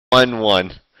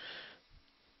1-1.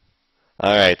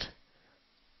 Alright.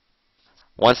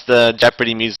 Once the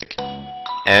Jeopardy music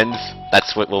ends,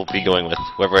 that's what we'll be going with.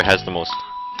 Whoever has the most.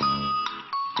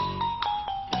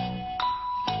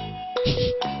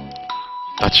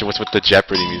 Not sure what's with the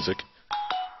Jeopardy music.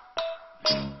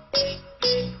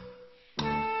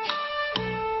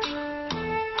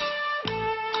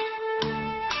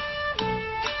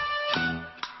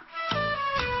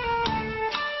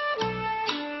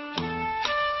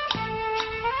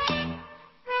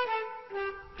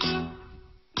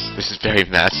 This is very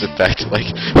Mass Effect, like.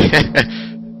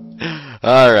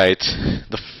 Alright.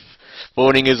 The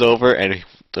voting is over, and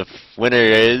the winner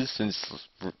is,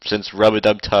 since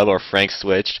Rub-a-Dub-Tub or Frank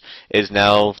switched, is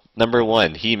now number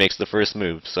 1. He makes the first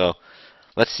move, so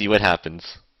let's see what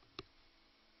happens.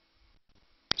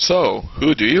 So,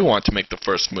 who do you want to make the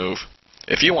first move?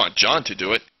 If you want John to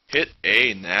do it, hit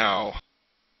A now.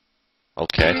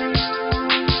 Okay.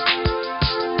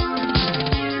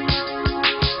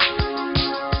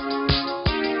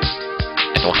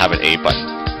 I don't have an A button.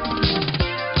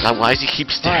 Now why does he keep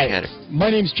staring at it? My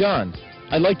name's John.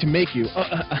 I'd like to make you,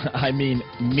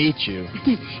 meet you.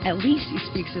 At least he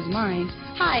speaks his mind.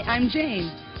 Hi, I'm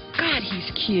Jane. God,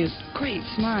 he's cute. Great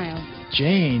smile.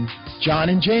 Jane? John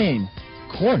and Jane.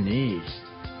 Corny.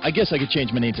 I guess I could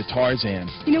change my name to Tarzan.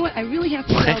 You know what? I really have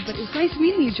to go, but it was nice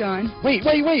meeting you, John. Wait.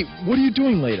 What are you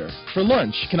doing later? For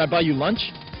lunch? Can I buy you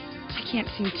lunch? I can't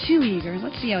seem too eager.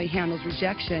 Let's see how he handles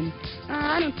rejection.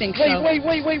 I don't think so.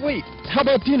 Wait. How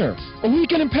about dinner? A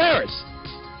weekend in Paris?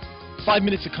 5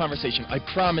 minutes of conversation. I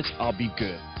promise I'll be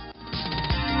good.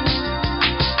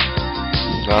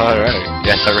 Alright.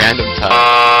 Yes, a random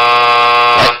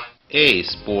time. Hey,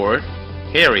 sport.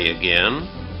 Harry again.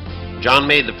 John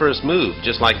made the first move,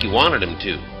 just like you wanted him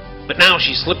to. But now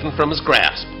she's slipping from his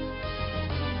grasp.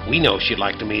 We know she'd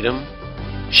like to meet him.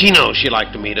 She knows she'd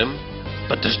like to meet him.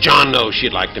 But does John know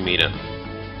she'd like to meet him?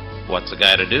 What's a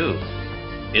guy to do?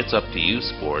 It's up to you,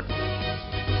 sport.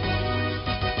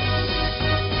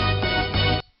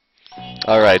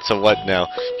 Alright, so what now?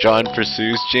 John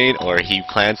pursues Jane, or he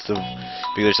plans to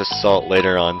be there's assault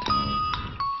later on?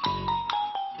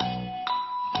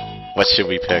 What should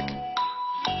we pick?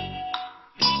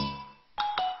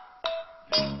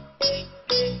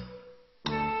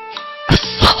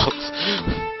 Assault!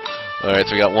 Alright,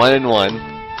 so we got 1 and 1.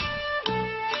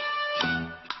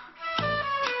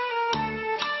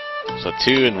 So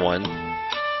 2 and 1.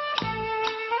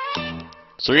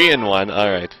 3 and 1,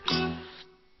 alright.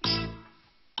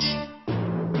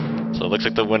 So it looks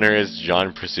like the winner is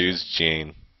John pursues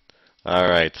Jane.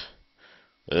 Alright.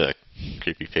 Ugh,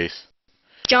 creepy face.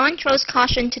 John throws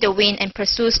caution to the wind and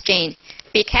pursues Jane.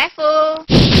 Be careful!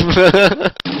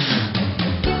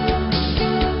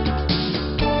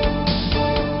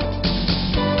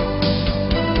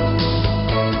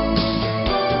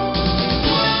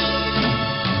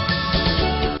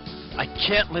 I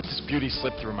can't let this beauty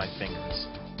slip through my fingers.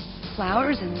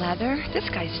 Flowers and leather? This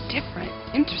guy's different.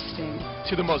 Interesting.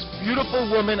 To the most beautiful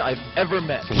woman I've ever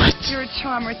met. What? You're a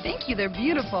charmer. Thank you. They're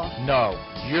beautiful. No,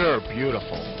 you're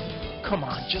beautiful. Come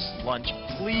on, just lunch,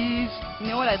 please.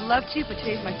 You know what? I'd love to, but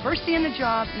today's my first day on the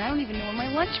job, and I don't even know when my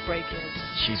lunch break is.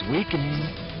 She's weakening.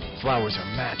 Flowers are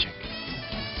magic.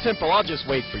 Simple, I'll just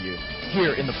wait for you.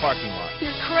 Here in the parking lot.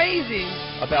 You're crazy.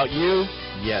 About you?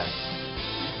 Yes.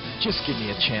 Just give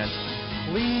me a chance,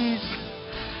 please.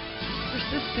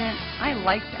 Persistent. I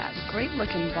like that. Great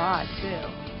looking bod, too.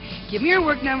 Give me your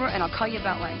work number, and I'll call you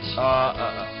about lunch.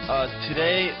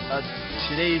 Today's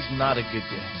not a good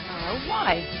day.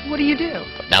 Why? What do you do?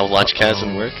 Now lunch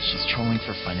doesn't work? She's trolling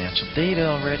for financial data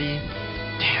already.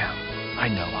 Damn. I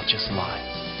know, I'll just lie.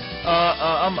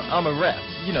 I'm a rep.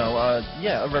 You know, a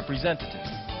representative.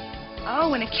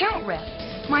 Oh, an account rep.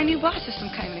 My new boss is some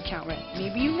kind of an account rep.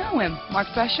 Maybe you know him. Mark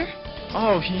Thresher?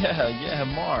 Oh, yeah,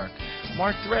 Mark.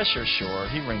 Mark Thresher, sure.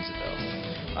 He rings a bell.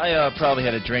 I probably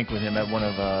had a drink with him at one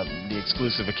of the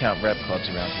exclusive account rep clubs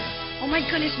around here. Oh my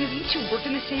goodness, maybe you two work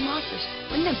in the same office.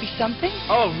 Wouldn't that be something?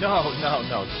 Oh, no.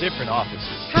 Different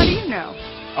offices. How do you know?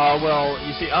 Well,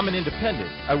 you see, I'm an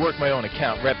independent. I work my own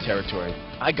account rep territory.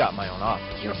 I got my own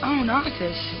office. Your own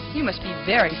office? You must be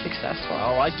very successful.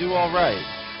 Oh, I do all right.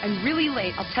 I'm really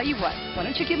late. I'll tell you what. Why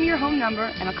don't you give me your home number,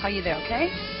 and I'll call you there, okay?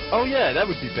 Oh, yeah, that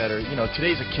would be better. You know,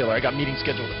 today's a killer. I got meetings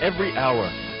scheduled every hour.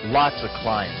 Lots of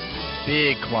clients.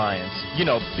 Big clients. You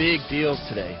know, big deals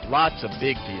today. Lots of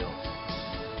big deals.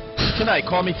 Tonight.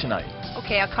 Call me tonight.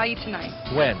 Okay, I'll call you tonight.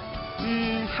 When?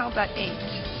 How about 8?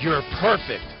 You're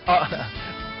perfect.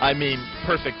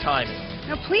 Perfect timing.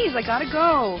 Now, please, I gotta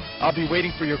go. I'll be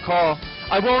waiting for your call.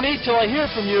 I won't eat till I hear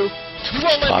from you. You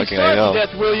won't let me Talking, I starve know. to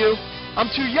death, will you? I'm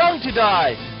too young to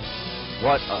die.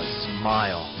 What a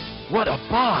smile. What a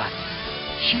bod.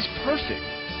 She's perfect.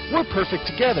 We're perfect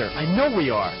together. I know we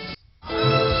are.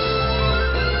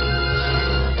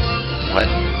 What?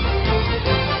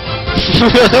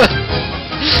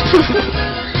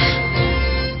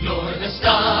 You're the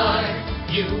star.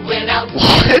 You went out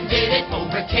What? and did it,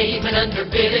 overcame and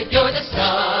underbid it. You're the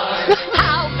star.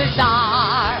 How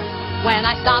bizarre. When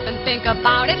I stop and think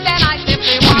about it, then I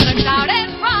simply want to shout it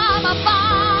from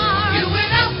afar. You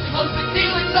went out, close the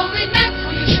deal, it's only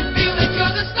natural. You should feel that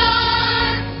you're the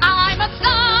star. I'm a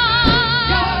star.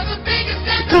 You're the biggest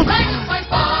and the brightest by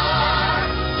far.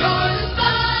 You're the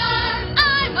star.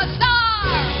 I'm a star.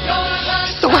 You're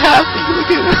the So happy. Look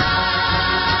at him.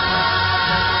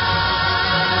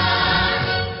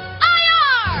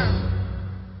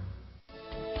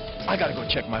 I gotta go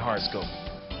check my horoscope.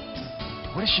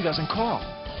 What if she doesn't call?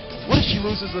 What if she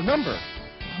loses the number?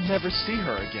 I'll never see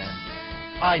her again.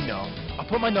 I know. I'll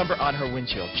put my number on her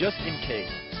windshield, just in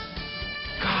case.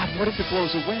 God, what if it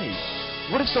blows away?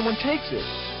 What if someone takes it?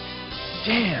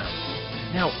 Damn.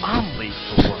 Now I'm late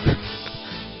for work.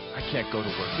 I can't go to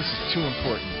work. This is too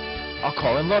important. I'll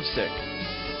call in lovesick.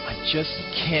 I just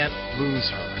can't lose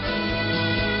her.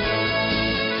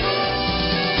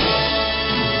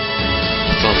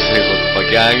 That's all I'm saying. What the fuck?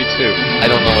 Yeah, me too. I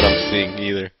don't know what I'm seeing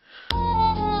either.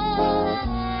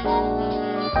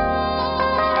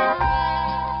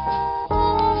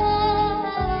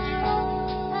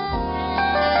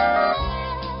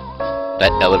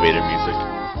 That elevator music.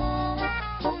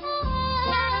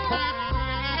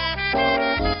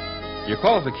 Your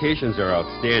qualifications are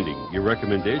outstanding. Your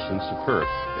recommendations superb.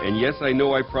 And yes, I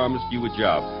know I promised you a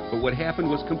job, but what happened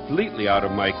was completely out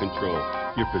of my control.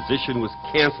 Your position was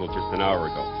canceled just an hour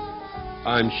ago.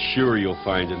 I'm sure you'll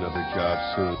find another job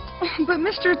soon. But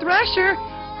Mr. Thrasher,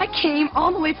 I came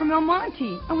all the way from El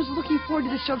Monte. I was looking forward to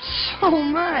this job so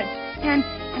much. And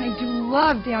I do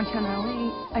love downtown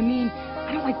LA. I mean,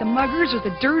 I don't like the muggers or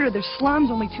the dirt or the slums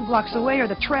only 2 blocks away, or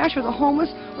the trash or the homeless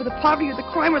or the poverty or the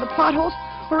crime or the potholes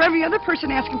or every other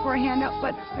person asking for a handout,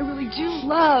 but I really do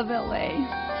love LA.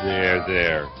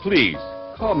 There. Please,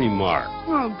 call me Mark.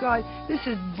 Oh, God, this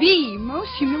is the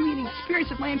most humiliating experience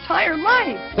of my entire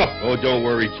life. Oh, don't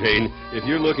worry, Jane. If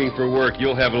you're looking for work,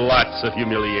 you'll have lots of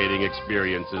humiliating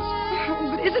experiences.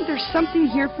 But isn't there something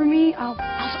here for me?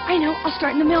 I know. I'll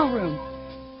start in the mailroom.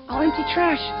 I'll empty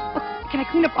trash. Can I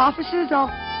clean up offices? I'll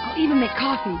even make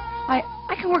coffee. I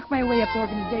can work my way up the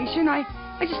organization. I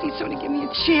just need someone to give me a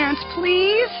chance,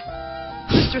 please.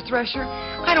 Mr. Thresher,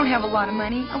 I don't have a lot of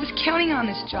money. I was counting on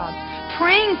this job,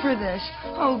 praying for this.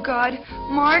 Oh, God.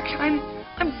 Mark, I'm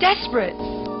desperate.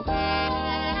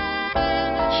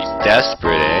 She's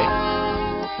desperate, eh?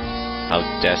 How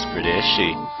desperate is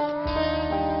she?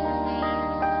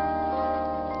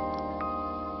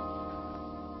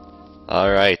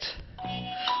 Alright.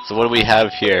 So what do we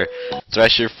have here?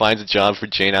 Thresher finds a job for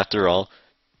Jane after all.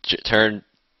 Turn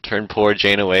poor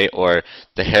Jane away, or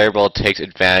the hairball takes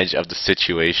advantage of the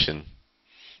situation.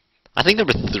 I think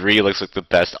number 3 looks like the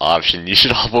best option. You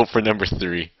should all vote for number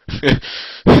 3.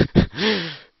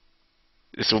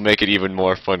 This will make it even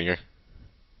more funnier.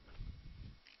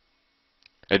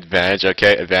 Advantage,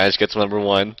 okay. Advantage gets number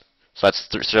 1. So that's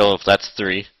that's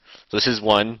 3. So this is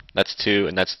 1, that's 2,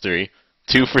 and that's 3.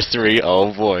 2 for 3.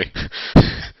 Oh boy.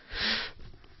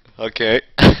 Okay.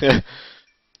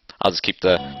 I'll just keep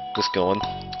this going.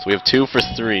 So we have 2 for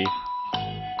 3.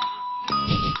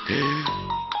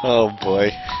 Oh boy.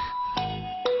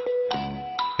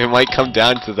 It might come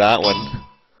down to that one.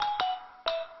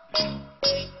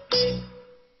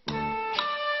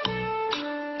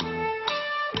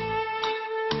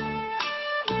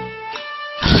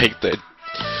 I like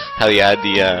how you add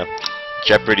the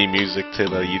Jeopardy music to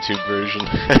the YouTube version.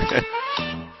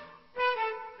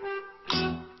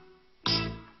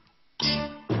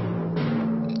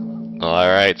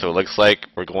 Alright, so it looks like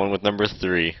we're going with number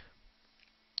 3.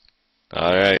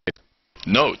 Alright.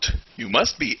 Note, you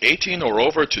must be 18 or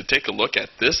over to take a look at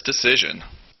this decision.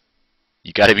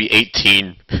 You gotta be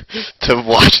 18 to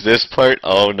watch this part?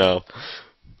 Oh no.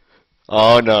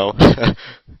 Oh no.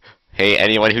 Hey,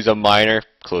 anyone who's a minor,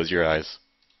 close your eyes.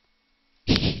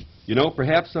 You know,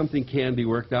 perhaps something can be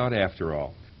worked out after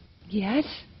all. Yes?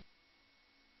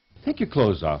 Take your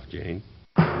clothes off, Jane.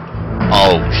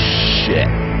 Oh shit.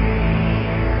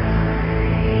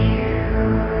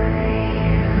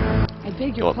 I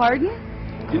beg your pardon?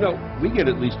 You know, we get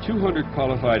at least 200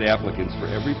 qualified applicants for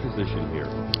every position here.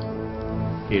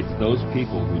 It's those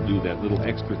people who do that little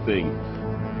extra thing.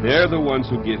 They're the ones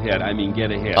who get ahead.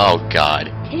 Oh god.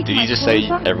 Take Did my you just say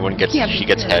clothes off? everyone gets, Can't be she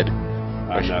gets serious. head?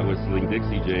 I'm not whistling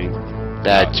Dixie, Jane.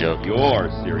 Bad Now, joke. You're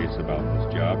serious about this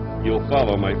job. You'll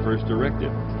follow my first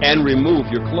directive and remove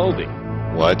your clothing.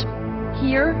 What?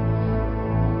 Here?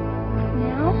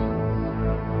 Now?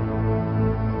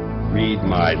 Read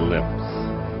my lips.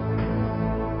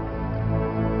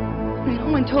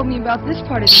 No one told me about this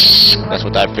part of the That's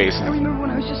what that face I is. remember when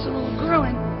I was just a little girl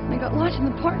and I got lost in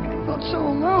the park and I felt so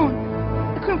alone.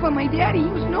 I couldn't find my daddy.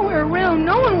 He was nowhere around.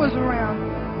 No one was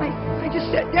around. I just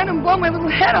sat down and blew my little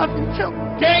head off until...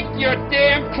 Take your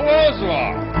damn clothes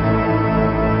off!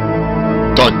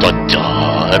 Dun dun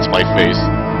dun! That's my face.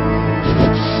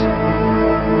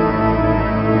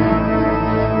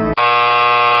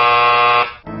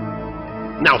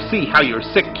 Now see how your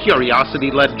sick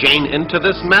curiosity led Jane into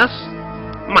this mess?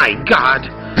 My God,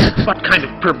 what kind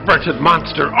of perverted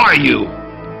monster are you?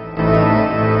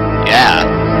 Yeah.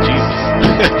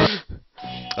 Jesus.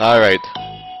 Alright.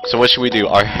 So what should we do?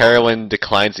 Our heroine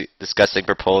declines the disgusting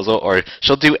proposal, or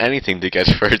she'll do anything to get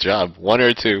her a job? One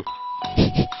or two?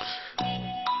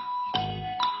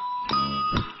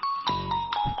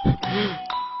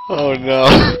 Oh no.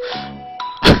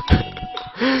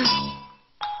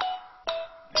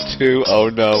 Two. Oh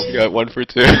no. We got one for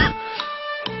two.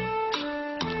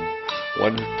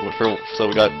 One for, so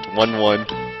we got 1-1.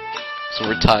 So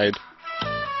we're tied.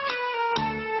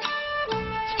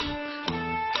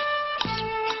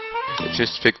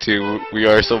 Just pick two. We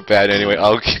are so bad anyway.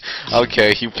 Okay,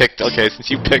 okay. You picked. Okay, since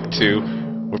you picked two,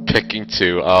 we're picking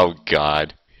two. Oh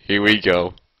God. Here we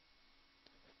go.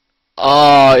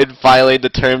 Oh, it violated the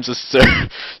terms of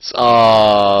service.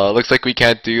 Oh, looks like we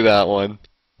can't do that one.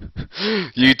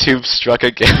 YouTube struck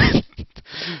again.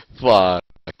 Fuck.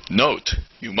 Note,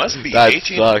 you must be That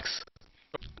 18. sucks.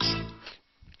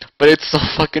 But it's so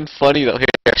fucking funny though. Here,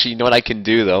 actually, you know what I can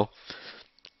do though?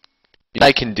 You know what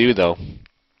I can do though?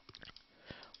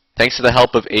 Thanks to the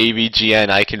help of AVGN,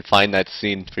 I can find that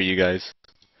scene for you guys.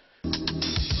 I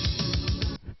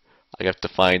have to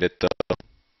find it though.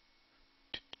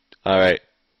 Alright.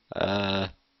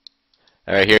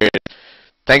 Alright, here it is.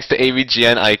 Thanks to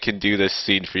AVGN, I can do this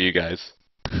scene for you guys.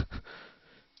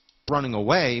 Running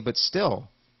away, but still,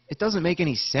 it doesn't make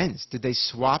any sense. Did they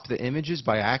swap the images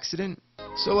by accident?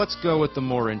 So let's go with the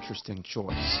more interesting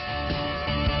choice.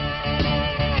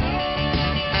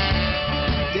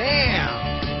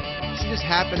 Damn! She just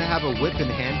happened to have a whip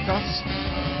and handcuffs?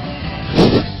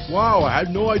 Wow, I had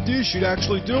no idea she'd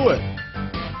actually do it.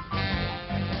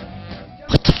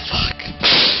 What the fuck?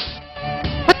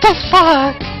 What the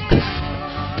fuck?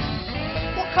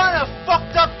 What kind of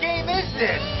fucked up game is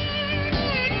this?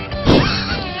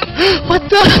 What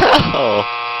the hell?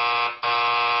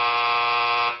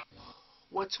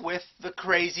 What's with the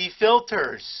crazy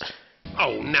filters?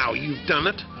 Oh, now you've done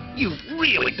it. You've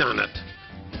really done it.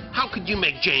 How could you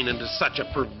make Jane into such a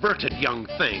perverted young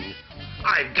thing?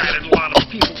 I've guided a lot of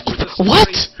people through this What?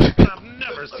 series, but I've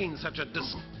never seen such a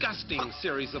disgusting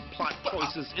series of plot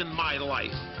choices in my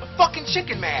life. A fucking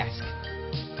chicken mask.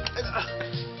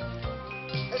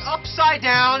 An upside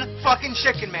down fucking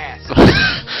chicken mask.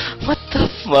 What the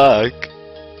fuck?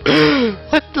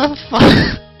 What the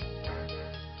fuck?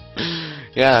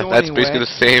 Yeah, So that's anyway- basically the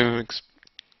same.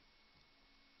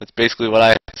 That's basically what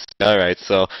I. Alright,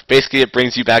 so basically it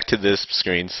brings you back to this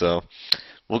screen, so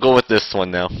we'll go with this one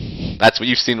now. That's what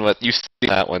you've seen. What you've seen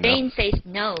that one now. Jane says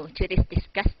no to this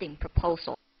disgusting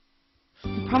proposal.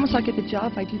 You promise I'll get the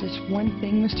job if I do this one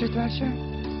thing, Mr. Thrasher?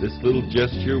 This little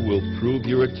gesture will prove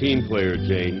you're a team player,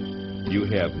 Jane. You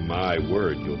have my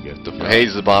word you'll get the job. Hey,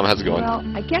 Zabom, how's it going? Well,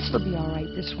 I guess it'll be alright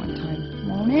this one time,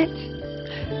 won't it?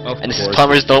 Of And this is course,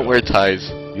 Plumbers Don't Wear Ties.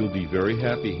 you'll be very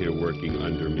happy here working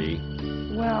under me.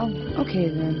 Well, okay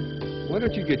then. Why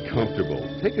don't you get comfortable?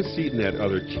 Take a seat in that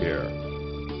other chair.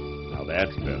 Now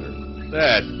that's better.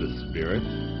 That's the spirit.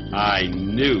 I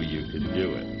knew you could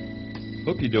do it.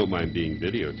 Hope you don't mind being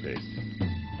videotaped.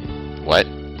 What?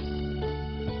 Oh,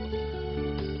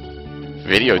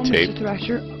 Videotape? Mr.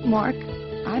 Thrasher, Mark,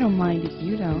 I don't mind if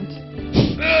you don't.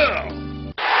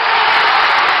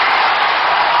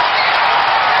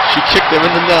 She kicked him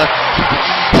in the nuts.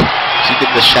 She did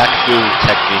the Shaq Fu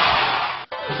technique.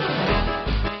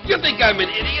 You think I'm an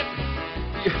idiot?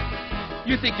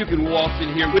 You think you can waltz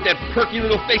in here with that perky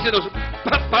little face and those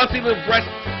bouncy little breasts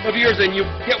of yours and you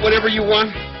get whatever you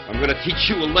want? I'm gonna teach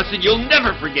you a lesson you'll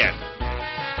never forget.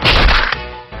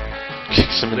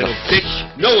 Kicks him in Little the... bitch,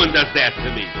 no one does that to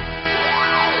me.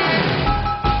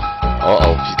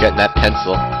 Uh-oh, she's getting that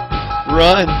pencil.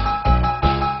 Run!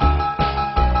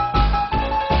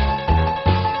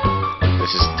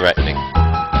 This is threatening.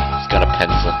 He's got a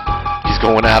pencil. He's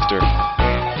going after her.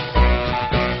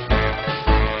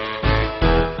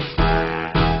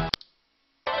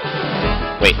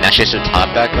 Wait, now she has her top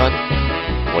back on?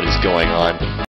 What is going on?